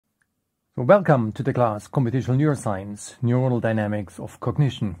So welcome to the class Computational Neuroscience, Neuronal Dynamics of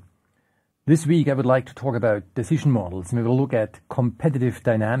Cognition. This week I would like to talk about decision models, and we will look at competitive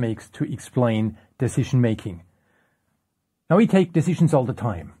dynamics to explain decision making. Now we take decisions all the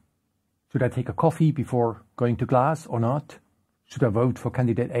time. Should I take a coffee before going to class or not? Should I vote for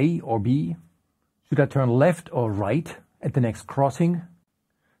candidate A or B? Should I turn left or right at the next crossing?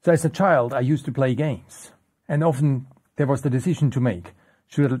 So as a child I used to play games, and often there was the decision to make.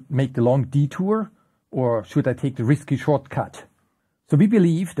 Should I make the long detour or should I take the risky shortcut? So we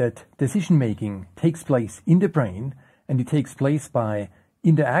believe that decision-making takes place in the brain, and it takes place by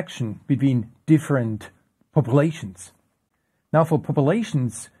interaction between different populations. Now for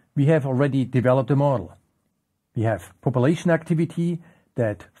populations, we have already developed a model. We have population activity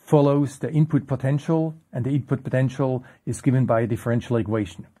that follows the input potential, and the input potential is given by a differential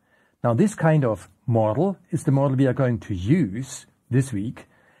equation. Now this kind of model is the model we are going to use this week,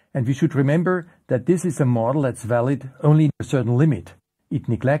 and we should remember that this is a model that's valid only in a certain limit. It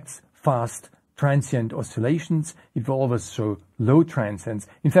neglects fast transient oscillations. It will always show low transients.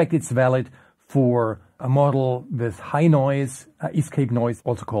 In fact, it's valid for a model with high noise, escape noise,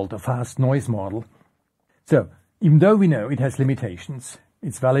 also called a fast noise model. So even though we know it has limitations,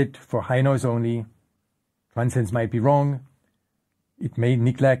 it's valid for high noise only. Transients might be wrong. It may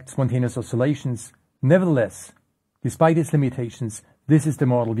neglect spontaneous oscillations. Nevertheless, despite its limitations, this is the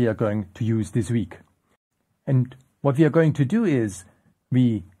model we are going to use this week. And what we are going to do is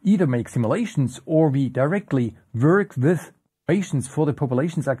we either make simulations or we directly work with patients for the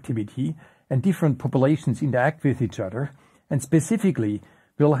population's activity, and different populations interact with each other. And specifically,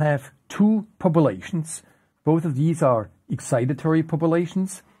 we'll have two populations. Both of these are excitatory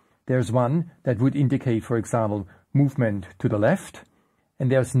populations. There's one that would indicate, for example, movement to the left. And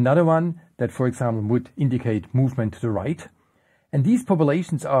there's another one that, for example, would indicate movement to the right. And these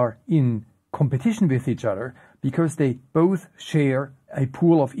populations are in competition with each other because they both share a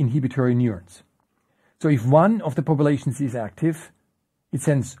pool of inhibitory neurons. So if one of the populations is active, it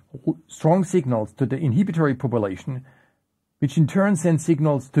sends strong signals to the inhibitory population, which in turn sends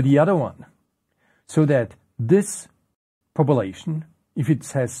signals to the other one, so that this population, if it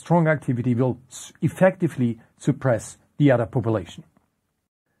has strong activity, will effectively suppress the other population.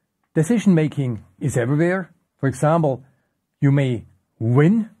 Decision making is everywhere. For example, you may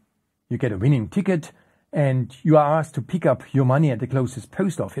win, you get a winning ticket, and you are asked to pick up your money at the closest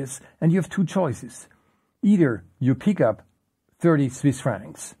post office, and you have two choices. Either you pick up 30 Swiss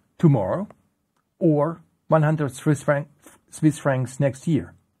francs tomorrow, or 100 Swiss francs next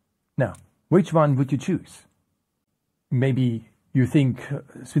year. Now, which one would you choose? Maybe you think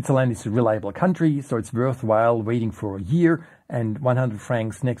Switzerland is a reliable country, so it's worthwhile waiting for a year, and 100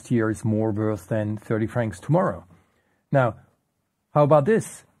 francs next year is more worth than 30 francs tomorrow. Now, how about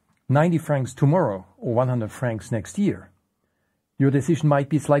this? 90 francs tomorrow or 100 francs next year. Your decision might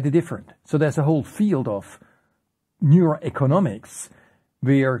be slightly different. So there's a whole field of neuroeconomics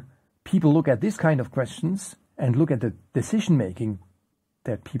where people look at this kind of questions and look at the decision making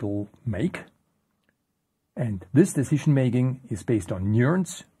that people make. And this decision making is based on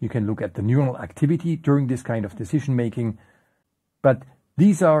neurons. You can look at the neuronal activity during this kind of decision making. But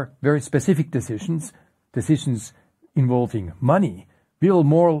these are very specific decisions involving money. We'll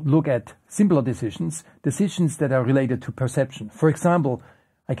more look at simpler decisions that are related to perception. For example,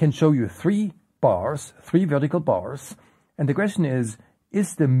 I can show you three vertical bars, and the question is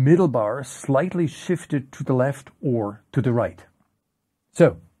the middle bar slightly shifted to the left or to the right?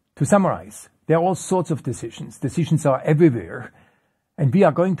 So, to summarize, there are all sorts of decisions. Decisions are everywhere, and we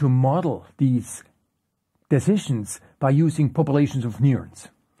are going to model these decisions by using populations of neurons.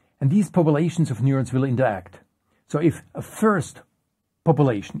 And these populations of neurons will interact. So if a first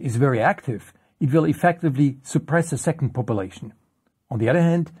population is very active, it will effectively suppress a second population. On the other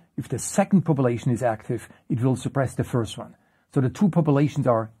hand, if the second population is active, it will suppress the first one. So the two populations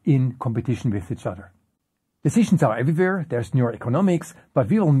are in competition with each other. Decisions are everywhere, there's neuroeconomics, but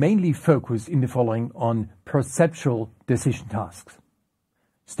we will mainly focus in the following on perceptual decision tasks.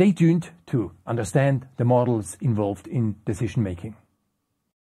 Stay tuned to understand the models involved in decision making.